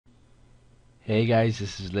Hey guys,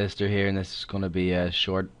 this is Lister here, and this is going to be a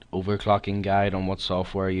short overclocking guide on what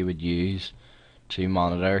software you would use to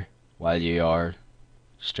monitor while you are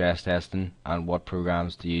stress testing and what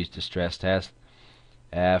programs to use to stress test.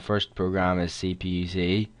 First program is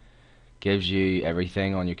CPU-Z. Gives you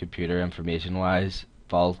everything on your computer information wise,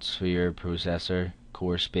 faults for your processor,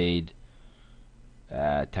 core speed,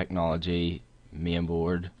 technology,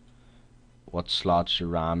 mainboard, what slots your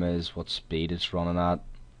RAM is, what speed it's running at,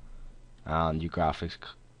 and your graphics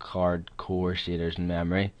card core, shaders and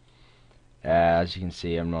memory. As you can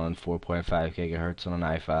see, I'm running 4.5 gigahertz on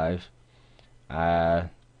an i5.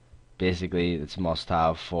 Basically it's a must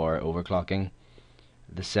have for overclocking.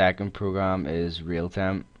 The second program is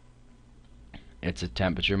RealTemp. It's a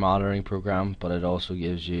temperature monitoring program, but it also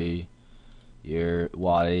gives you your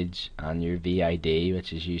wattage and your VID,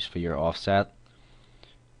 which is used for your offset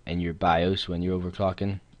in your BIOS when you're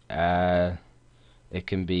overclocking. It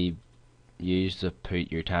can be used to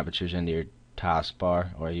put your temperatures into your taskbar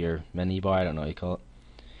or your mini bar, I don't know what you call it.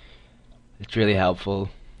 It's really helpful.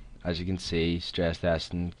 As you can see, stress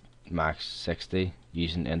testing max 60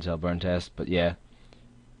 using Intel burn test, but yeah,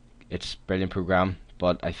 it's a brilliant program,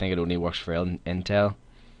 but I think it only works for Intel.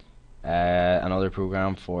 Another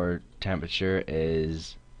program for temperature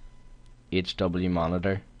is HW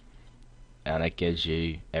Monitor, and it gives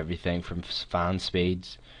you everything from fan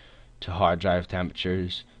speeds to hard drive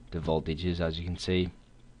temperatures, the voltages. As you can see,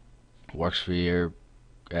 works for your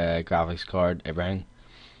graphics card, everything.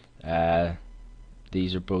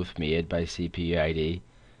 These are both made by CPU-ID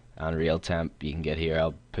and RealTemp. You can get here.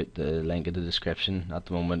 I'll put the link in the description. At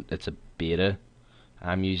the moment it's a beta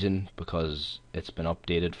I'm using because it's been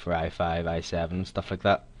updated for i5, i7 and stuff like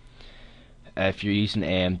that. If you're using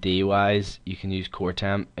AMD wise, you can use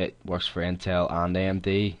CoreTemp. It works for Intel and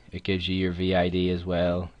AMD. It gives you your VID as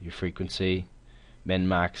well, your frequency,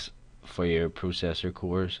 min-max for your processor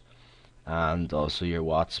cores, and also your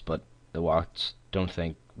watts, but the watts don't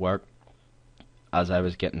think work, as I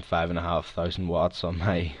was getting 5,500 watts on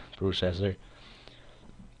my processor.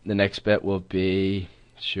 The next bit will be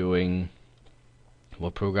showing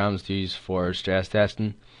what programs to use for stress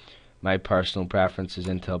testing. My personal preference is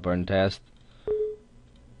Intel burn test,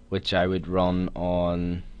 which I would run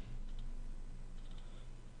on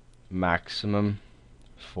maximum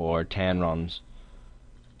for 10 runs.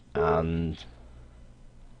 And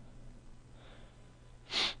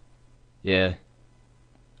yeah,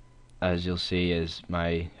 as you'll see, is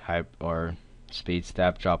my hype or speed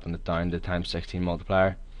step dropping it down to times 16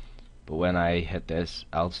 multiplier. But when I hit this,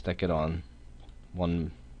 I'll stick it on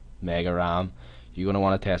 1 mega RAM. You're going to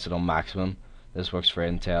want to test it on maximum. This works for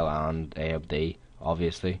Intel and AMD,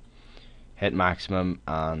 obviously. Hit maximum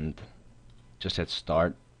and just hit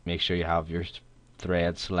start. Make sure you have your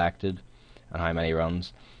thread selected and how many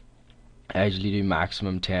runs. I usually do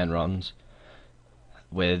maximum 10 runs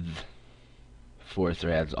with 4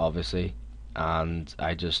 threads, obviously, and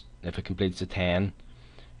if it completes to 10,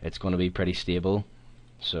 it's going to be pretty stable.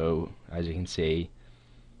 So as you can see,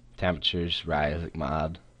 temperatures rise like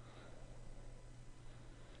mad.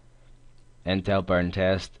 Intel burn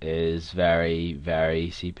test is very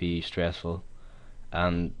CPU stressful,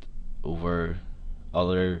 and over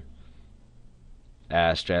other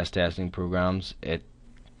stress testing programs it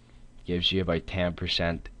gives you about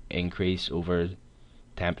 10% increase over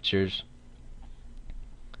temperatures.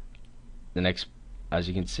 The next, as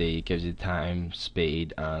you can see, it gives you time,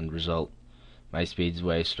 speed and result. My speed's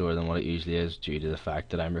way slower than what it usually is due to the fact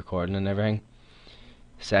that I'm recording and everything.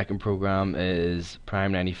 Second program is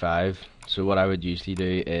Prime 95. So what I would usually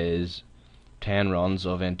do is 10 runs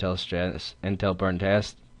of Intel burn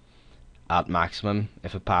test at maximum.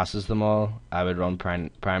 If it passes them all, I would run Prime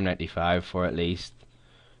 95 for at least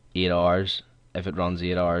 8 hours. If it runs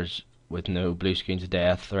 8 hours with no blue screens of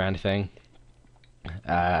death or anything,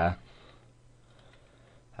 I'd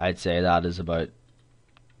say that is about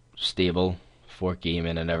stable for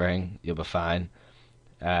gaming and everything. You'll be fine.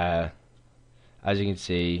 As you can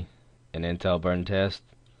see in Intel burn test,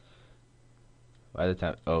 by the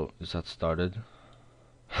time, oh, is that started?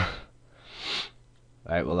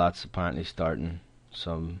 Right, well that's apparently starting.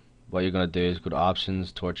 What you're going to do is go to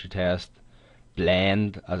options, torture test,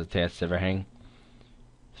 blend, as it tests everything.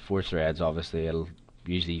 4 threads, obviously it'll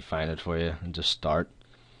usually find it for you, and just start.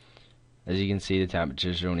 As you can see, the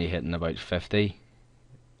temperatures are only hitting about 50,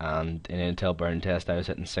 and in Intel burn test I was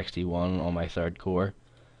hitting 61 on my 3rd core.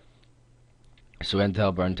 So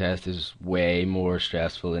Intel burn test is way more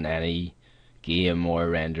stressful than any game or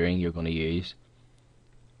rendering you're going to use.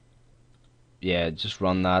 Yeah, just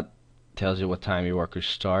run that. Tells you what time your workers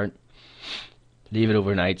start. Leave it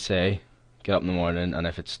overnight, say. Get up in the morning, and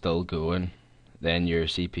if it's still going, then your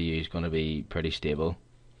CPU is going to be pretty stable,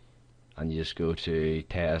 and you just go to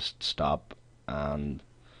test, stop, and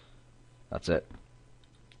that's it.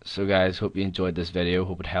 So guys, hope you enjoyed this video,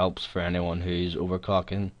 hope it helps for anyone who's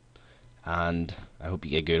overclocking, and I hope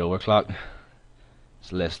you get good overclock.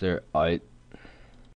 It's Lister out.